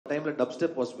டைம்ல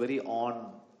டப்ஸ்டெப் was very on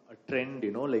trend,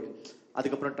 like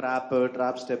அதுக்கப்புறம்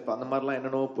drop step அந்த மாதிரிலாம்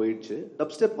என்னென்னவோ போயிடுச்சு.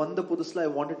 டப்ஸ்டெப் வந்த புதுசுல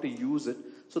I wanted to use it.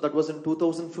 So that was in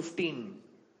 2015.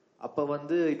 அப்போ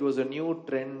it was a new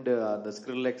trend. அந்த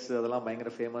ஸ்க்ரில்லெக்ஸ் அதெல்லாம்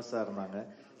பயங்கர ஃபேமஸாக இருந்தாங்க.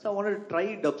 So I wanted to try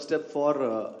டப்ஸ்டெப் for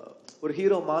ஒரு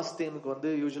ஹீரோ மாஸ்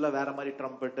டீமுக்கு யூஸ்வலாக வேற மாதிரி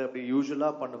ட்ரம்பெட் அப்படி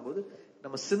யூஸ்வலாக பண்ணும்போது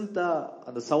நம்ம சிந்தா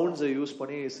அந்த சவுண்ட்ஸை யூஸ்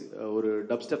பண்ணி ஒரு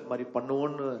டப்ஸ்டெப் மாதிரி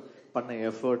பண்ணுவோன்னு பண்ண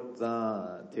எஃபர்ட் தான்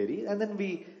தெரியும். அண்ட் தென்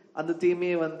அந்த தீமே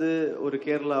ஒரு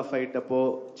கேரளா ஃபைட் அப்போ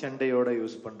செண்டையோட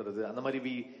யூஸ் பண்றது அந்த மாதிரி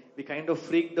we kind of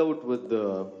ஃப்ரீக்ட் out with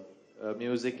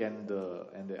music and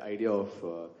idea of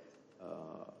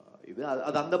இது.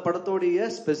 அது அந்த படத்தோடைய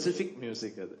ஸ்பெசிபிக்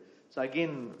மியூசிக் அது. So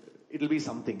again it will be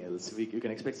something else. You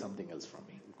can expect something else from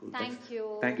me. Cool. Thank you.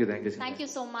 Thank you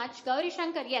so much. Gauri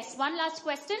Shankar, yes, one last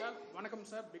question. Vanakkam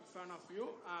sir, big fan of you.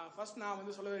 First na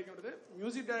சொல்ல வைக்கிறது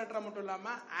music டைரக்டரா மட்டும்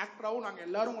இல்லாம ஆக்டராவும் நாங்க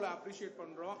எல்லாரும் உங்களை appreciate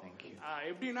பண்றோம்.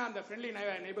 எப்படின்னா அந்த ஃப்ரெண்ட்லி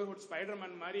நெய்பர்ஹுட்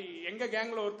ஸ்பைடர்மேன் மாதிரி எங்க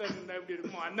கேங்ல ஒருத்தர் இருந்தா எப்படி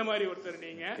இருக்குமோ அந்த மாதிரி ஒருத்தர்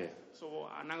நீங்க. ஸோ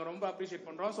நாங்க ரொம்ப அப்ரிஷியேட்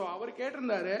பண்றோம். ஸோ அவர்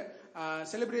கேட்டிருந்தாரு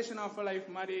செலிப்ரேஷன் ஆஃப் லைஃப்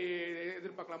மாதிரி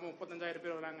எதிர்பார்க்கலாமா 35,000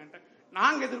 பேர் வராங்கன்ட்டு.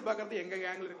 நாங்க எதிர்பார்க்கறது எங்க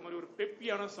கேங்ல இருக்க மாதிரி ஒரு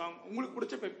பெப்பியான சாங். உங்களுக்கு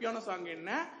பிடிச்ச பெப்பியான சாங்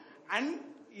என்ன? அண்ட்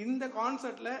இந்த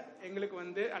கான்சர்ட்ல எங்களுக்கு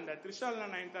அந்த த்ரிஷால்னா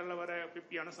நயன்தாரால வர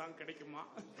பெப்பியான சாங் கிடைக்குமா?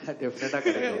 டெஃபினட்டா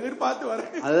கிடைக்கும். எதிர்பார்த்து வர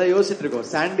அதான் யோசிச்சுட்டு இருக்கோம்.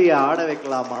 சாண்டியை ஆட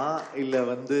வைக்கலாமா இல்ல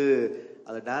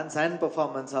அதை டான்ஸ் அண்ட்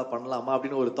பெர்ஃபார்மன்ஸா பண்ணலாமா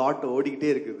அப்படின்னு ஒரு தாட்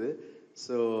ஓடிக்கிட்டே இருக்குது.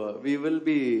 So we will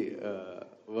be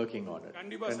working on it.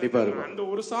 கண்டிப்பா இருக்கும். அந்த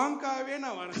ஒரு சாங்காவே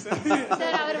நான் வரேன் சார்.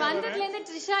 சார் அவர் வந்ததுல இருந்து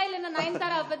த்ரிஷா இல்ல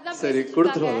நயன்தாரா பத்தி தான் சரி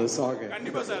கொடுத்துருவோம் அந்த சாங்.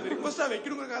 கண்டிப்பா சார். ரிக்வெஸ்டா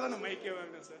வைக்கணும்ங்கறதுக்காக தான் நான் மைக்கே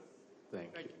வாங்குறேன் sir.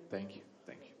 Thank you.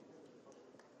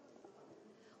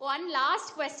 One last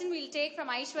question we'll take from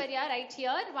Aishwarya right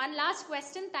here. One last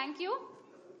question. Thank you.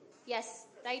 Yes,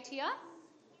 right here.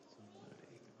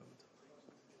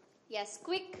 Yes,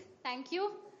 quick. Thank you.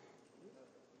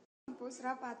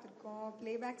 கம்போசரா பார்த்துருக்கோம்,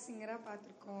 பிளேபேக் சிங்கரா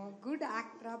பார்த்துருக்கோம், குட்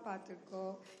ஆக்டரா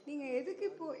பார்த்துருக்கோம். நீங்க எதுக்கு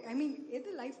இப்போ எது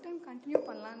லைஃப் டைம் கண்டினியூ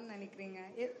பண்ணலாம்னு நினைக்கிறீங்க?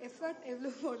 எஃபர்ட்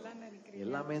எவ்வளவு போடலாம்னு நினைக்கிறீங்க?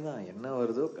 எல்லாமே தான் என்ன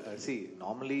வருதோ. see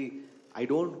normally I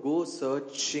don't go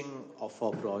searching for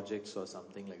projects or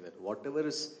something like that. Whatever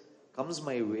comes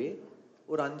my way,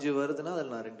 ஒரு 5 வருதுன்னா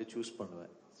அதில் நான் 2 சூஸ்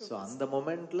பண்ணுவேன். ஸோ அந்த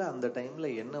மொமெண்ட்ல அந்த டைம்ல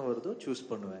என்ன வருதோ சூஸ்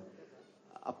பண்ணுவேன்.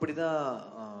 அப்படிதான்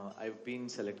I've been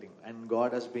selecting, and God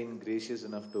has been gracious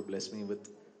enough to bless me with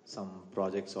some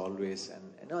projects always,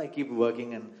 and I keep working,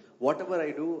 and whatever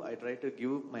I do I try to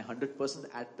give my 100%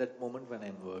 at that moment when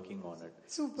I'm working on it.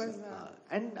 Super.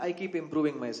 And I keep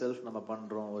improving myself. நம்ம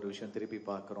பண்றோம் ஒரு விஷயம் திருப்பி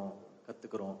பார்க்கறோம்,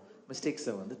 கத்துக்கிறோம்,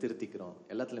 மிஸ்டேக்ஸை திருத்திக்கிறோம்.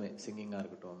 எல்லாத்துலயுமே சிங்கிங்கா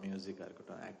இருக்கட்டும், மியூசிக்கா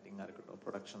இருக்கட்டும், ஆக்டிங்கா இருக்கட்டும்,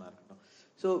 ப்ரொடக்ஷனா இருக்கட்டும்.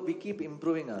 So we keep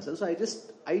improving ourselves. So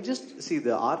I just see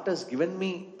the art has given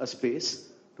me a space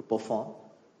to perform.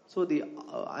 So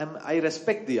I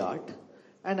respect the art,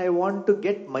 and I want to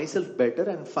get myself better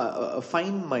and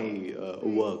find my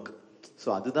work. So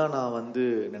அதுதான் நான்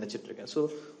நினைச்சிட்டு இருக்கேன். So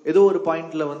ஏதோ ஒரு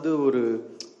பாயிண்ட்ல ஒரு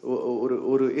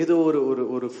ஏதோ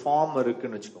ஒரு ஃபார்ம்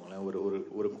இருக்குன்னு வச்சுக்கோங்களேன்,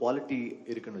 ஒரு குவாலிட்டி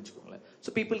இருக்குன்னு வச்சுக்கோங்களேன்.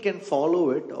 So people can follow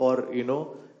it, R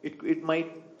it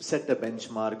might set a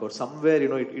benchmark, or somewhere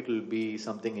it will be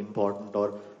something important, or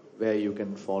where you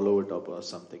can follow it up or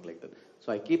something like that. So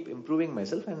I keep improving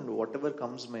myself, and whatever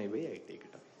comes my way I take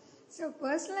it up. So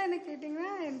பர்சனலாக என்ன கேட்டிங்கன்னா,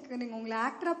 எனக்கு நீங்கள் உங்களை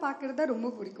ஆக்டராக பார்க்குறது தான் ரொம்ப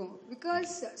பிடிக்கும்.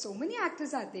 பிகாஸ் ஸோ மெனி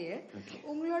ஆக்டர்ஸ் அதே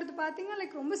உங்களோடது பார்த்தீங்கன்னா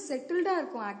லைக் ரொம்ப செட்டில்டாக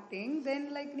இருக்கும் ஆக்டிங். தென்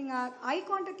லைக் நீங்கள் ஐ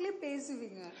கான்டாக்ட்லேயே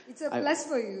பேசுவீங்க. It's a plus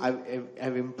for you.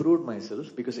 I've improved myself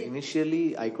because initially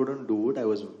I couldn't do it. I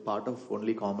was part of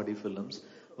only comedy films.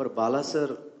 But Bala sir,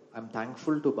 I'm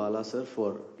thankful to Bala sir for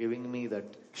giving me that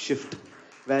shift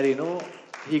where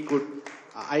he could.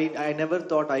 I never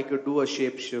thought I could do a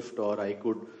shape shift, or I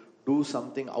could do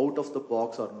something out of the box,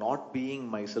 or not being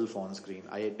myself on screen.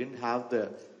 I didn't have the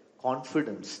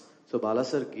confidence. So Bala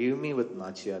sir gave me with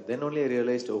Nachia. Then only I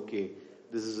realized, okay,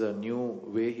 this is a new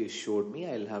way he showed me.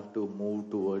 I'll have to move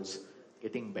towards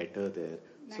getting better there.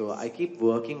 Nice. So I keep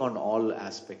working on all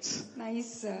aspects.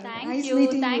 Nice. Thank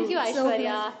you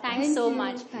Aishwarya. Thanks so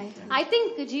much. I think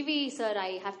GV sir,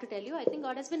 I have to tell you, I think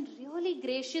God has been really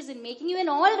gracious in making you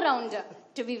an all-rounder,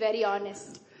 to be very honest.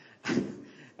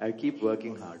 I keep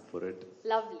working hard for it.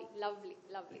 Lovely.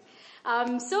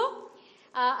 So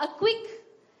a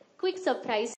quick surprise.